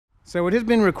So it has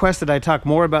been requested I talk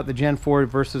more about the Gen 4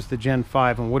 versus the Gen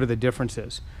 5 and what are the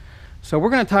differences. So we're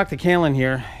going to talk to Callan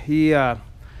here.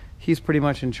 He's pretty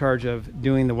much in charge of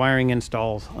doing the wiring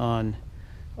installs on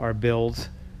our builds.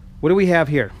 What do we have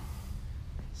here?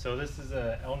 So this is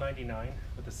a L99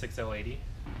 with a 6L80.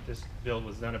 This build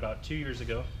was done about 2 years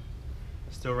ago.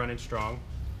 Still running strong.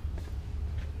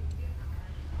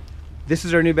 This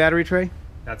is our new battery tray?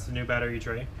 That's the new battery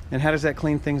tray. And how does that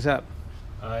clean things up?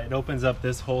 It opens up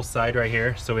this whole side right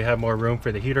here, so we have more room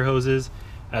for the heater hoses.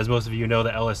 As most of you know, the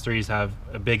LS3s have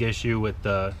a big issue with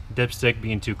the dipstick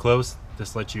being too close.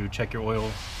 This lets you check your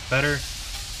oil better.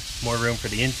 More room for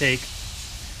the intake.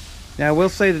 Now I will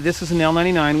say that this is an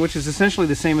L99, which is essentially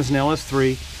the same as an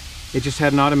LS3. It just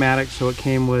had an automatic, so it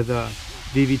came with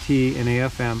VVT and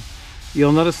AFM.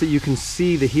 You'll notice that you can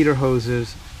see the heater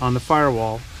hoses on the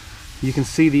firewall. You can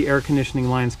see the air conditioning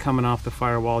lines coming off the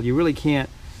firewall. You really can't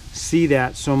see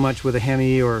that so much with a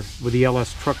Hemi or with the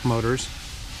LS truck motors.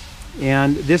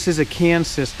 And this is a CAN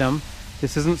system.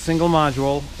 This isn't single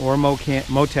module or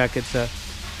Motec. It's a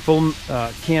full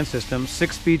CAN system,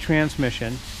 6-speed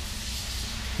transmission.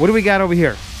 What do we got over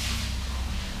here?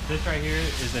 This right here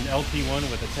is an LT1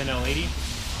 with a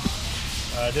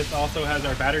 10L80. This also has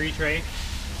our battery tray.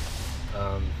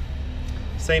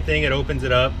 Same thing, it opens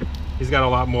it up. He's got a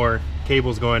lot more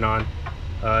cables going on.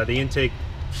 The intake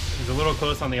is a little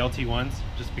close on the LT1s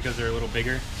just because they're a little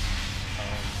bigger.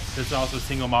 This is also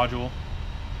single module,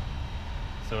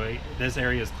 so this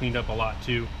area is cleaned up a lot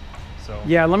too. So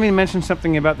yeah, let me mention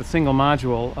something about the single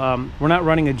module. We're not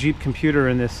running a Jeep computer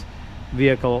in this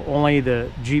vehicle, only the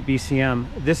Jeep ECM.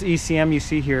 This ECM you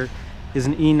see here is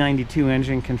an E92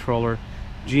 engine controller,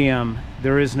 GM.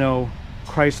 There is no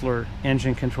Chrysler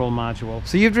engine control module.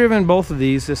 So you've driven both of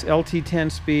these, this LT 10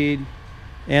 speed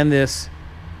and this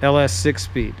LS 6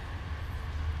 speed.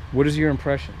 What is your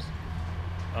impressions?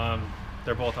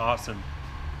 They're both awesome.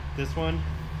 This one,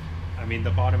 I mean,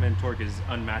 the bottom end torque is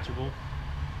unmatchable.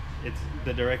 It's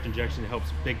the direct injection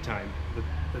helps big time.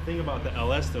 The thing about the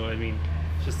LS though, I mean,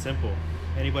 it's just simple.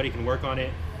 Anybody can work on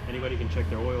it. Anybody can check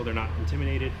their oil. They're not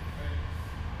intimidated.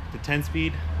 The 10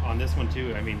 speed on this one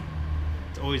too, I mean,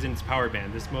 it's always in its power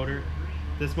band. This motor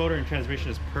and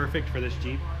transmission is perfect for this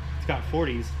Jeep. It's got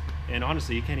 40s, and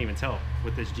honestly, you can't even tell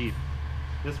with this Jeep.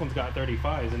 This one's got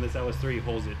 35s, and this LS3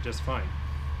 holds it just fine.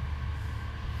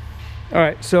 All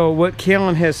right, so what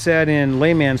Callan has said in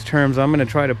layman's terms, I'm going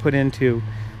to try to put into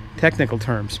technical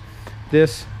terms.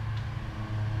 This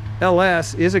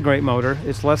LS is a great motor.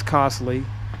 It's less costly.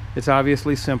 It's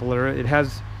obviously simpler. It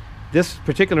has, this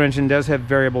particular engine does have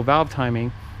variable valve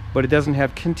timing, but it doesn't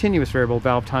have continuous variable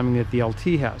valve timing that the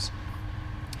LT has.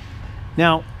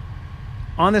 Now,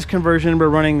 on this conversion, we're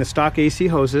running the stock AC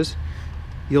hoses.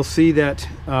 You'll see that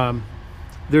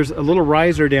there's a little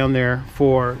riser down there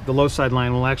for the low side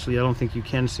line. Well, actually, I don't think you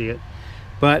can see it,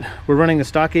 but we're running the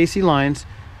stock AC lines,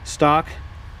 stock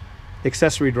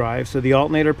accessory drive. So the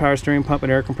alternator, power steering pump,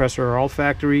 and air compressor are all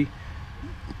factory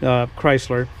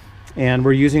Chrysler, and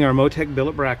we're using our Motec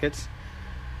billet brackets.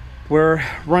 We're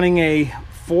running a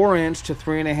 4-inch to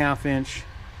 3.5-inch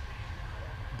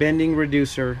bending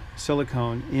reducer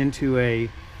silicone into a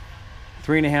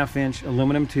 3.5-inch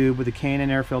aluminum tube with a K&N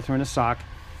air filter and a sock.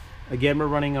 Again, we're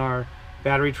running our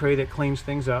battery tray that cleans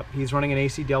things up. He's running an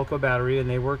AC Delco battery and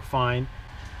they work fine.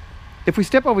 If we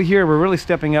step over here, we're really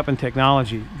stepping up in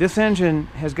technology. This engine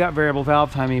has got variable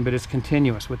valve timing, but it's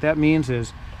continuous. What that means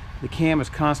is the cam is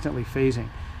constantly phasing.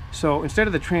 So instead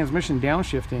of the transmission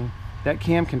downshifting, that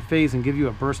cam can phase and give you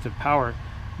a burst of power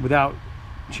without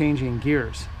changing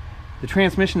gears. The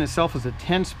transmission itself is a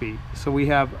 10-speed, so we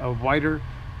have a wider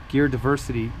gear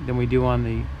diversity than we do on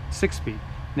the 6-speed.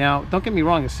 Now, don't get me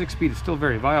wrong, a 6-speed is still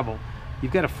very viable.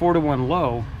 You've got a 4-to-1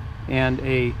 low and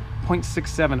a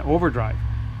 0.67 overdrive.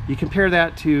 You compare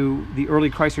that to the early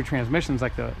Chrysler transmissions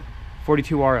like the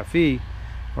 42 RFE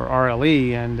or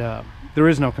RLE, and there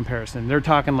is no comparison. They're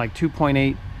talking like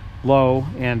 2.8 low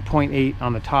and 0.8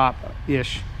 on the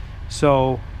top-ish.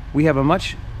 So we have a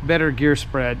much better gear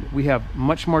spread. We have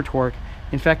much more torque.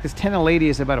 In fact, this 10L80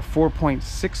 is about a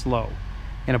 4.6 low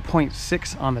and a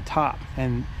 0.6 on the top.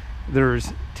 And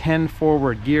there's 10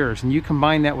 forward gears. And you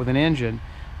combine that with an engine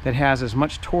that has as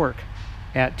much torque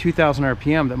at 2,000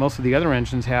 RPM that most of the other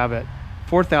engines have at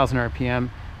 4,000 RPM.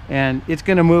 And it's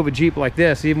going to move a Jeep like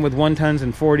this, even with 1-tons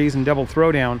and 40s and double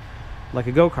throwdown, like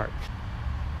a go-kart.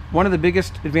 One of the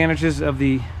biggest advantages of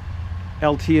the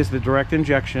LT is the direct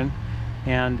injection,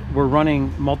 and we're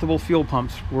running multiple fuel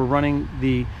pumps. We're running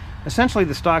essentially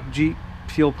the stock Jeep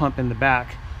fuel pump in the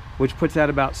back, which puts out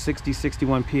about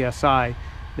 60-61 psi.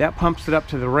 That pumps it up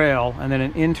to the rail, and then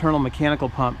an internal mechanical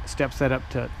pump steps that up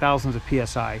to thousands of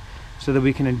psi. so that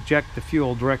we can inject the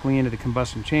fuel directly into the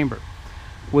combustion chamber.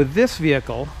 With this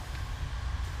vehicle,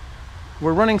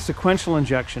 we're running sequential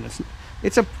injection.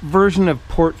 It's a version of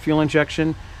port fuel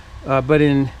injection, but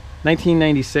in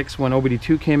 1996, when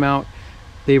OBD2 came out,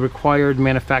 they required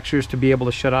manufacturers to be able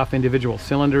to shut off individual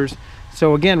cylinders.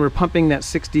 So again, we're pumping that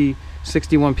 60,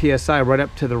 61 PSI right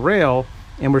up to the rail,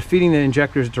 and we're feeding the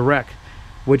injectors direct,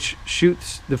 which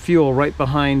shoots the fuel right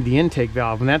behind the intake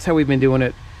valve. And that's how we've been doing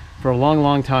it for a long,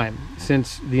 long time,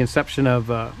 since the inception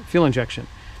of fuel injection.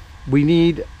 We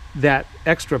need that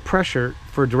extra pressure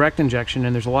for direct injection,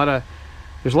 and there's a lot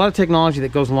of technology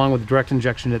that goes along with direct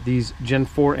injection that these Gen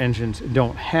 4 engines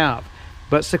don't have.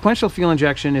 But sequential fuel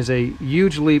injection is a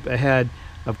huge leap ahead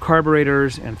of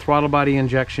carburetors and throttle body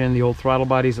injection, the old throttle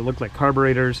bodies that look like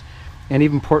carburetors, and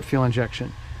even port fuel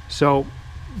injection. So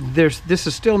this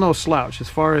is still no slouch as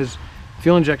far as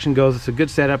fuel injection goes. It's a good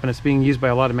setup, and it's being used by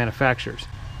a lot of manufacturers.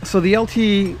 So the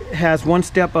LT has one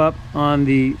step up on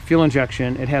the fuel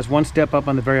injection. It has one step up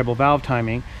on the variable valve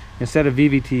timing. Instead of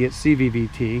VVT, it's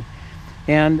CVVT.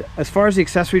 And as far as the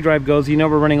accessory drive goes, you know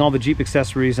we're running all the Jeep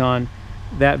accessories on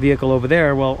that vehicle over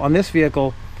there. Well, on this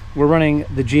vehicle, we're running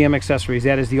the GM accessories.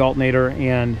 That is the alternator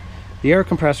and the air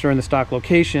compressor in the stock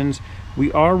locations.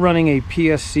 We are running a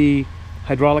PSC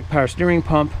hydraulic power steering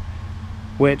pump,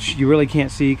 which you really can't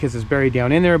see because it's buried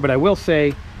down in there. But I will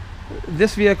say,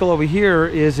 this vehicle over here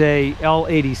is a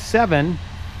L87,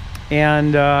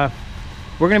 and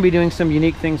we're going to be doing some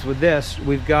unique things with this.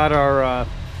 We've got our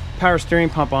power steering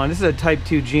pump on. This is a Type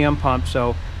 2 GM pump,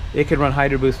 so it could run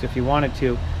Hydro Boost if you wanted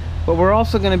to. But we're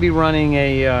also going to be running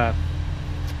a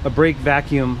brake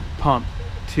vacuum pump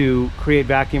to create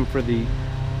vacuum for the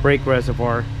brake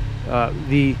reservoir.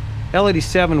 The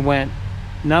L87 went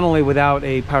not only without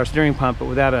a power steering pump, but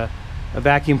without a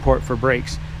vacuum port for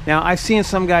brakes. Now, I've seen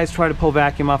some guys try to pull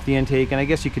vacuum off the intake, and I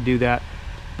guess you could do that,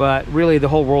 but really the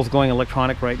whole world's going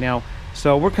electronic right now.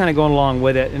 So we're kind of going along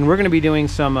with it, and we're going to be doing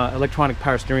some electronic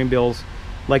power steering bills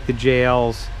like the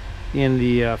JLs in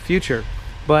the future.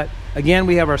 But again,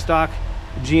 we have our stock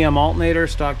GM alternator,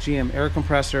 stock GM air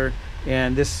compressor,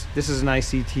 and this is an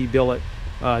ICT billet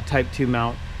Type 2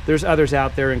 mount. There's others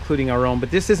out there, including our own, but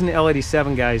this is an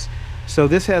L87, guys. So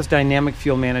this has dynamic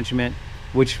fuel management,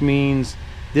 which means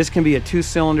this can be a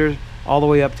 2-cylinder all the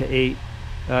way up to 8.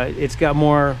 It's got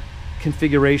more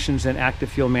configurations than active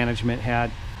fuel management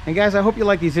had. And guys, I hope you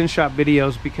like these in-shop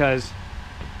videos, because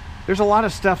there's a lot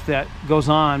of stuff that goes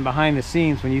on behind the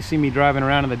scenes when you see me driving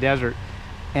around in the desert.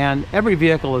 And every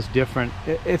vehicle is different.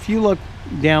 If you look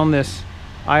down this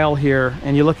aisle here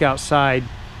and you look outside,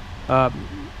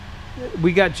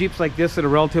 we got Jeeps like this that are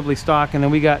relatively stock, and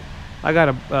then I got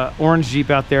a orange Jeep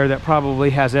out there that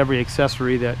probably has every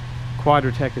accessory that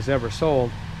Quadratec has ever sold,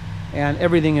 and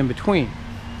everything in between.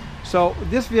 So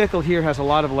this vehicle here has a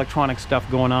lot of electronic stuff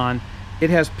going on. It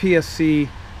has PSC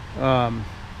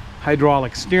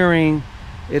hydraulic steering.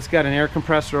 It's got an air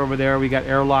compressor over there. We got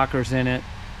air lockers in it.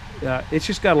 It's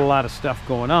just got a lot of stuff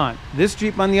going on. This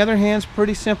Jeep, on the other hand, is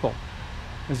pretty simple.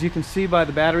 As you can see by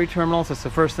the battery terminals, that's the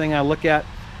first thing I look at.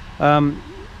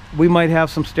 We might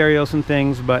have some stereos and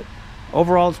things, but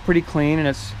overall it's pretty clean and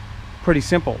it's pretty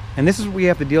simple. And this is what we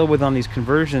have to deal with on these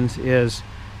conversions, is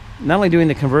not only doing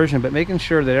the conversion, but making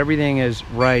sure that everything is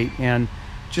right. And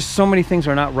just so many things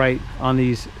are not right on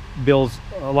these builds.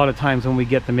 A lot of times when we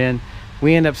get them in,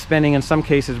 we end up spending, in some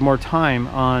cases, more time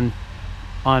on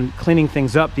cleaning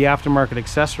things up, the aftermarket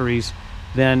accessories,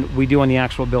 than we do on the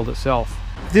actual build itself.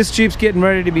 This Jeep's getting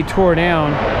ready to be tore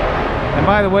down. And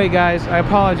by the way, guys, I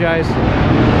apologize.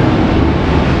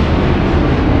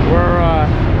 We're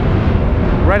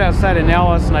right outside of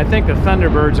Nellis, and I think the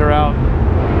Thunderbirds are out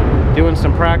doing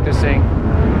some practicing.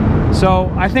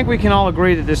 So I think we can all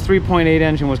agree that this 3.8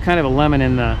 engine was kind of a lemon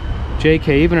in the JK,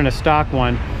 even in a stock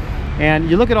one. And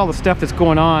you look at all the stuff that's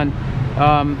going on.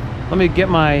 Let me get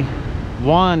my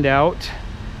wand out.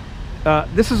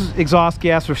 This is exhaust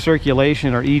gas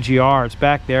recirculation, or EGR. It's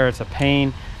back there. It's a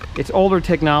pain. It's older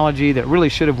technology that really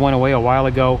should have went away a while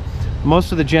ago.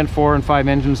 Most of the Gen 4 and 5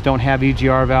 engines don't have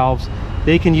EGR valves.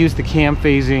 They can use the cam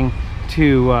phasing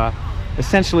to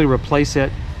essentially replace it.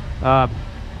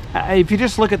 If you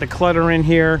just look at the clutter in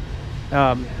here,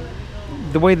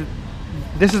 the way that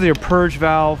this is their purge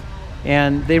valve,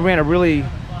 and they ran a really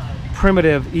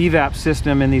primitive evap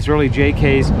system in these early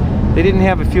JKs. They didn't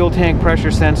have a fuel tank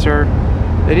pressure sensor.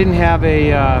 They didn't have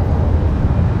a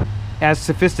as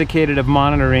sophisticated of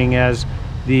monitoring as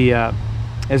the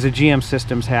GM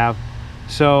systems have.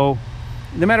 So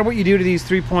no matter what you do to these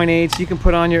 3.8s, you can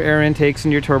put on your air intakes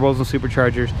and your turbos and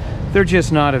superchargers. They're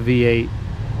just not a V8.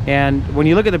 And when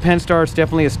you look at the Pentastar, it's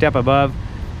definitely a step above.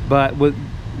 But with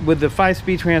with the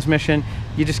 5-speed transmission,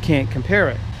 you just can't compare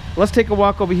it. Let's take a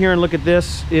walk over here and look at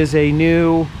this. Is a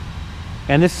new,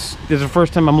 and this is the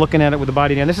first time I'm looking at it with the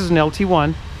body down. This is an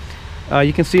LT1.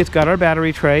 You can see it's got our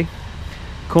battery tray,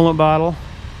 coolant bottle,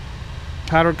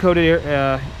 powder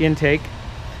coated intake.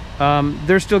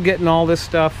 They're still getting all this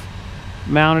stuff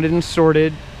mounted and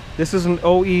sorted. This is an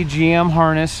OE GM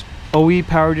harness, OE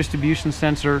power distribution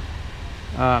sensor,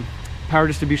 power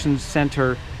distribution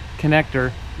center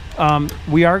connector.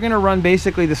 We are going to run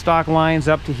basically the stock lines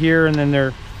up to here, and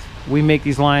then we make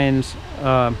these lines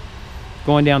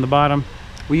going down the bottom.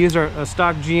 We use a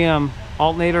stock GM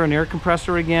alternator and air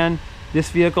compressor again. This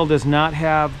vehicle does not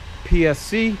have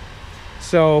PSC,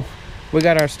 so we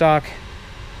got our stock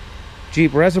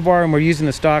Jeep reservoir, and we're using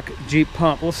the stock Jeep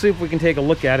pump. We'll see if we can take a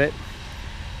look at it.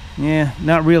 Yeah,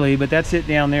 not really, but that's it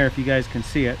down there if you guys can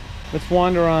see it. Let's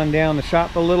wander on down the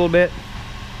shop a little bit.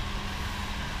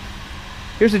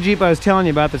 Here's the Jeep I was telling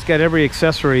you about that's got every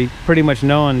accessory pretty much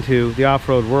known to the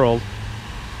off-road world.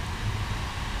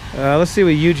 Let's see what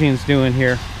Eugene's doing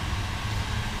here.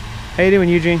 How you doing,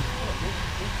 Eugene?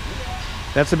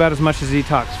 That's about as much as he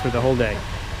talks for the whole day.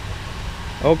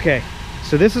 Okay,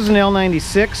 so this is an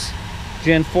L96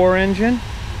 Gen 4 engine,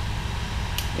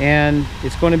 and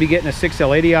it's going to be getting a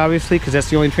 6L80 obviously, because that's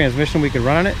the only transmission we could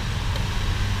run on it.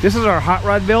 This is our hot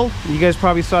rod build. You guys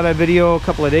probably saw that video a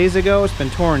couple of days ago. It's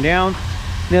been torn down.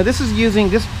 Now this is using,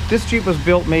 this Jeep was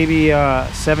built maybe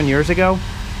 7 years ago.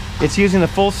 It's using the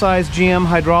full-size GM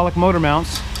hydraulic motor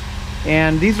mounts,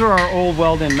 and these are our old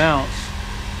weld-in mounts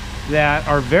that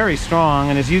are very strong,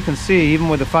 and as you can see, even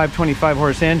with a 525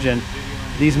 horse engine,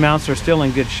 these mounts are still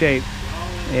in good shape,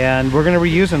 and we're going to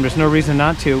reuse them. There's no reason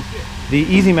not to. The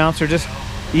easy mounts are just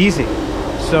easy.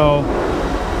 So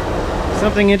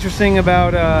something interesting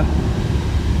about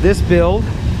this build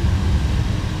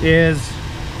is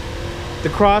the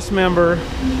cross member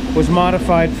was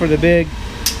modified for the big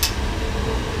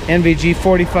NVG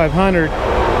 4500.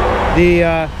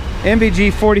 The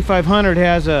NVG 4500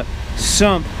 has a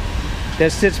sump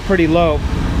that sits pretty low.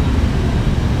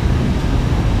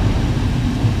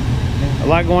 A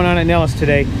lot going on at Nellis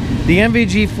today. The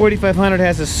NVG 4500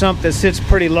 has a sump that sits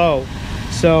pretty low.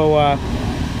 So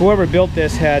whoever built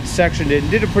this had sectioned it and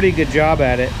did a pretty good job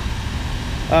at it.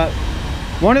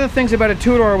 One of the things about a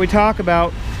two-door we talk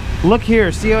about, look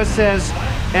here, see how it says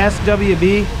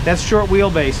SWB? That's short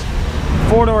wheelbase.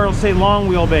 Four-door will say long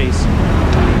wheelbase.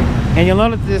 And you'll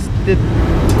notice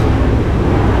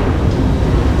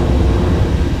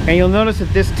that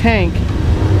this tank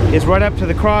is right up to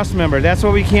the cross member. That's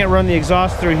why we can't run the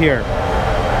exhaust through here.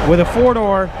 With a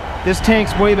four-door, this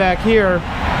tank's way back here,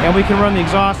 and we can run the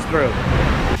exhaust through.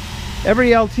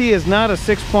 Every LT is not a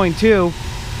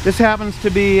 6.2. This happens to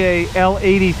be a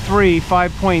L83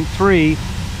 5.3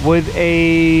 with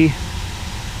a,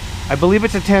 I believe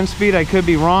it's a 10-speed. I could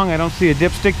be wrong. I don't see a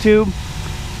dipstick tube.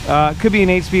 It could be an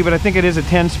 8-speed, but I think it is a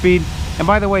 10-speed. And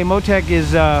by the way, Motec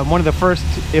is one of the first,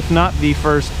 if not the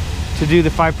first, to do the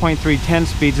 5.3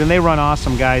 10-speeds, and they run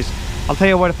awesome, guys. I'll tell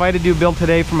you what, if I had to do a build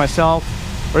today for myself,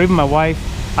 or even my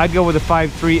wife, I'd go with a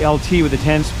 5.3 LT with a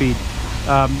 10-speed.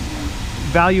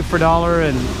 Value for dollar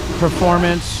and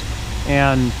performance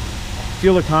and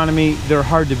fuel economy, they're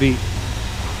hard to beat.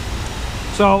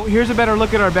 So here's a better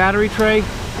look at our battery tray.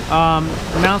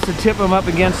 Mounts to tip them up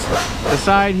against the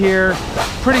side here.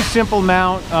 Pretty simple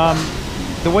mount.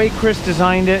 The way Chris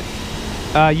designed it,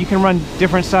 you can run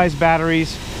different size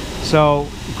batteries. So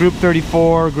group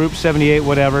 34, group 78,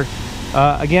 whatever.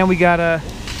 Again, we got a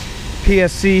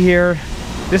PSC here.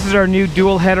 This is our new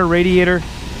dual header radiator.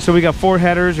 So we got 4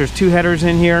 headers, there's 2 headers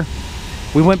in here.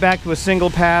 We went back to a single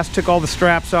pass, took all the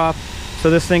straps off so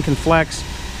this thing can flex.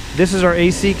 This is our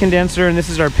AC condenser, and this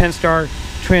is our Pentastar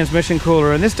transmission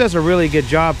cooler, and this does a really good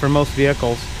job for most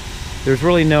vehicles. There's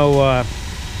really no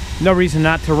reason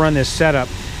not to run this setup.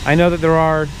 I know that there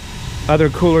are other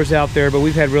coolers out there, but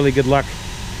we've had really good luck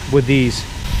with these.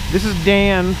 This is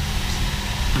Dan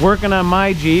working on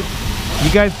my Jeep. You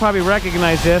guys probably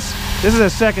recognize this. This is the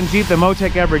second Jeep that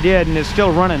Motec ever did, and it's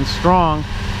still running strong.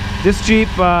 This Jeep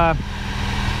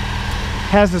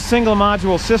has a single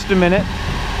module system in it,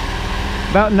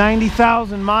 about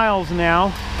 90,000 miles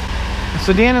now.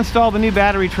 So Dan installed the new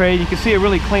battery tray. You can see it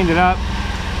really cleaned it up,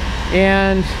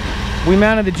 and we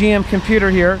mounted the GM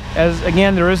computer here, as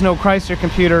again there is no Chrysler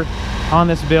computer on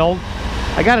this build.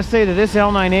 I gotta say that this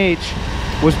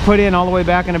L9H was put in all the way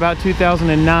back in about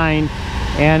 2009,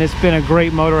 and it's been a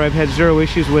great motor. I've had 0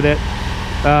 issues with it.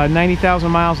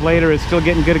 90,000 miles later, it's still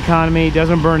getting good economy,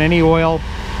 doesn't burn any oil.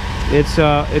 It's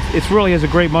really is a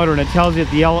great motor, and it tells you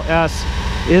that the LS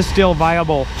is still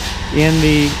viable in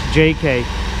the JK.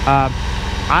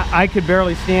 I could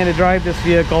barely stand to drive this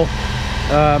vehicle.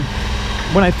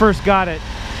 When I first got it,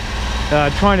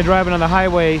 trying to drive it on the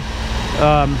highway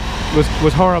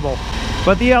was horrible.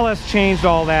 But the LS changed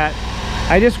all that.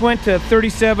 I just went to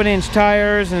 37-inch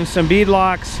tires and some bead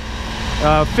locks,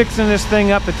 fixing this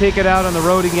thing up to take it out on the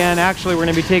road again. Actually, we're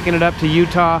going to be taking it up to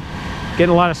Utah, getting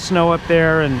a lot of snow up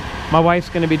there, and my wife's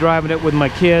going to be driving it with my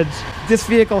kids. This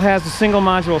vehicle has a single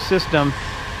module system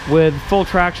with full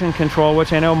traction control,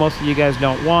 which I know most of you guys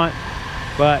don't want,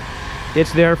 but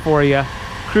it's there for you.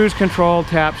 Cruise control,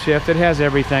 tap shift, it has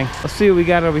everything. Let's see what we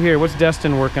got over here. What's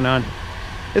Destin working on?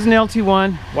 It's an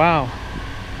LT1. Wow.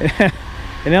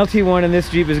 An LT1 in this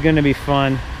Jeep is going to be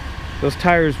fun. Those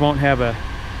tires won't have a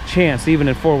chance even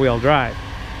in four-wheel drive.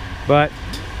 But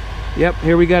yep,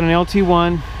 here we got an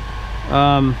LT1.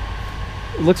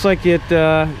 Looks like it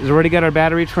has already got our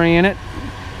battery tray in it.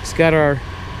 It's got our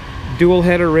dual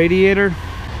header radiator.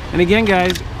 And again,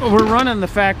 guys, we're running the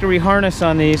factory harness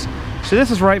on these. So this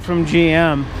is right from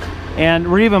GM,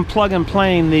 and we're even plug and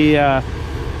playing the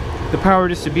power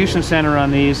distribution center on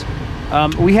these.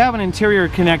 We have an interior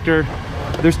connector.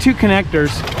 There's two connectors.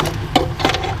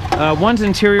 One's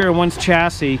interior and one's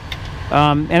chassis,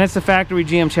 and it's the factory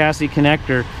GM chassis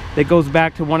connector that goes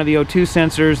back to one of the O2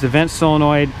 sensors, the vent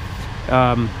solenoid,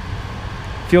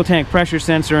 fuel tank pressure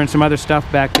sensor, and some other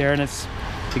stuff back there. And it's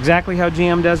exactly how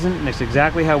GM does it, and it's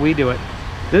exactly how we do it.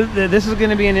 This is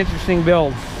going to be an interesting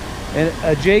build. And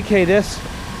a JK this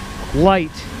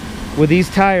light with these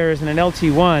tires and an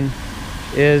LT1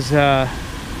 is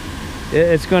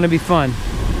it's going to be fun.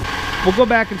 We'll go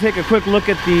back and take a quick look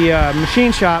at the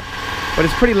machine shop, but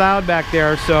it's pretty loud back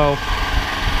there, so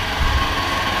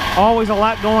always a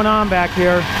lot going on back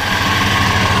here.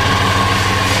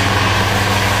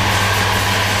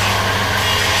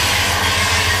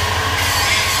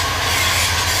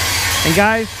 And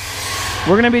guys,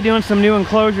 we're going to be doing some new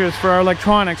enclosures for our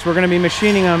electronics. We're going to be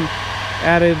machining them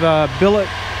out of billet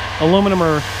aluminum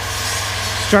or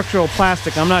structural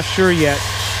plastic. I'm not sure yet,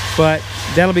 but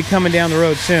that'll be coming down the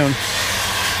road soon.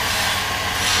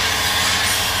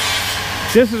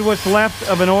 This is what's left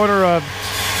of an order of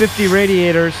 50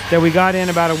 radiators that we got in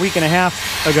about a week and a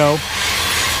half ago.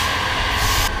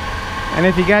 And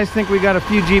if you guys think we got a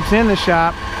few Jeeps in the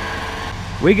shop,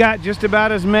 we got just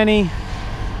about as many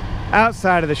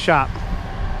outside of the shop.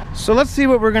 So let's see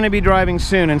what we're going to be driving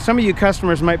soon, and some of you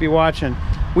customers might be watching.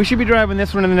 We should be driving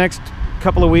this one in the next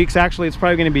couple of weeks. Actually, it's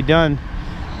probably going to be done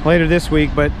later this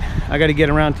week, but I got to get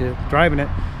around to driving it.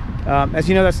 As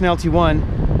you know, that's an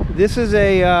LT1. This is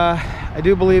a I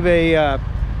do believe a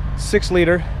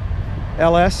 6-liter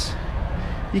LS.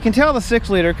 You can tell the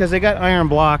 6-liter because they got iron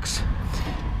blocks,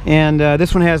 and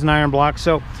this one has an iron block.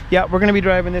 So yeah, we're going to be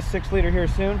driving this 6-liter here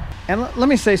soon. And let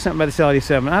me say something about this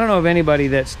LED7. I don't know of anybody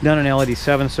that's done an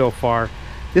LED7 so far.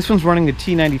 This one's running the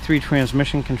T93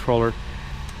 transmission controller,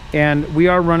 and we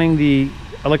are running the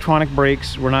electronic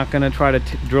brakes. We're not going to try to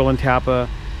drill and tap a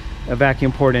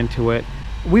vacuum port into it.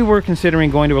 We were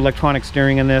considering going to electronic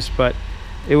steering in this, but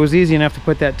it was easy enough to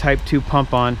put that Type 2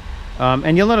 pump on.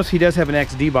 And you'll notice he does have an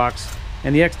XD box,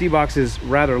 and the XD box is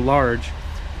rather large,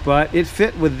 but it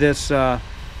fit with this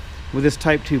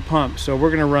Type 2 pump. So we're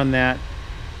going to run that,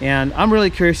 and I'm really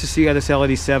curious to see how this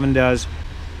LED7 does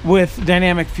with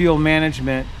dynamic fuel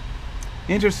management.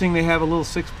 Interesting, they have a little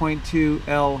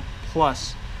 6.2L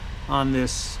plus on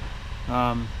this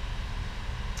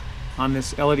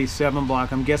LED7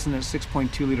 block. I'm guessing that's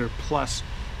 6.2 liter plus.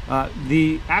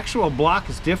 The actual block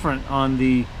is different on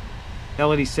the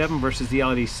LED7 versus the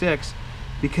LED6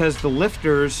 because the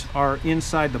lifters are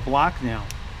inside the block now.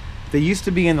 They used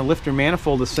to be in the lifter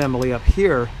manifold assembly up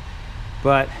here,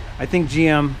 but I think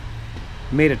GM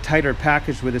made a tighter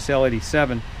package with this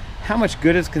LED7. How much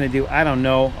good it's going to do, I don't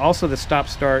know. Also the stop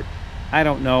start, I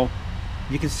don't know.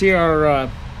 You can see our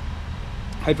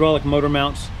hydraulic motor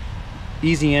mounts,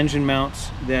 easy engine mounts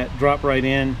that drop right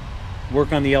in,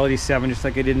 work on the LED7 just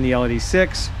like I did in the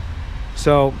LED6.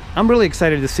 So I'm really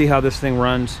excited to see how this thing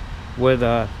runs with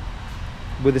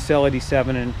this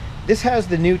LED7. And this has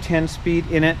the new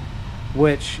 10-speed in it,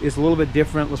 which is a little bit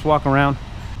different. Let's walk around.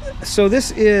 So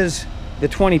this is the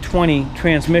 2020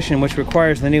 transmission, which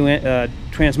requires the new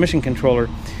transmission controller.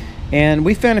 And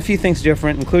we found a few things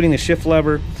different, including the shift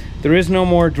lever. There is no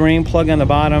more drain plug on the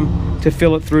bottom to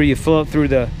fill it through. You fill it through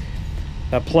the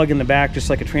plug in the back, just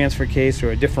like a transfer case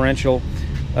or a differential.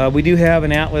 We do have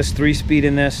an Atlas 3-speed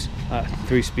in this,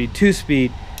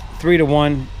 2-speed,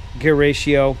 3-to-1 gear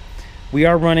ratio. We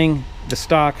are running the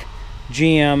stock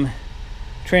GM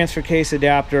transfer case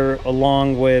adapter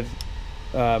along with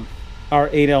our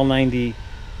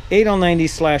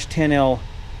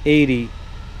 8L90/10L80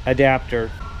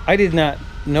 adapter. I did not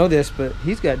know this, but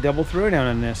he's got double throwdown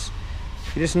on this.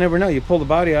 You just never know. You pull the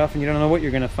body off and you don't know what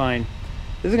you're going to find.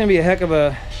 This is going to be a heck of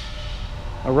a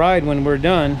ride when we're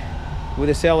done with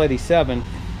this L87.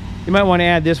 You might want to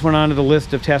add this one onto the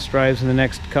list of test drives in the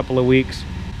next couple of weeks.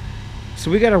 So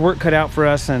we got our work cut out for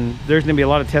us, and there's going to be a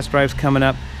lot of test drives coming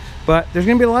up. But there's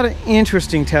going to be a lot of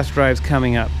interesting test drives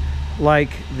coming up, like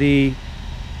the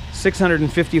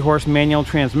 650 horse manual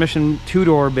transmission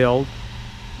two-door build,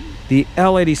 the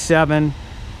L87.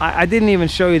 I didn't even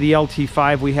show you the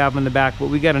LT5 we have in the back, but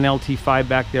we got an LT5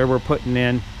 back there we're putting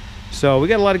in. So we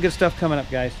got a lot of good stuff coming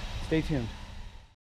up, guys. Stay tuned.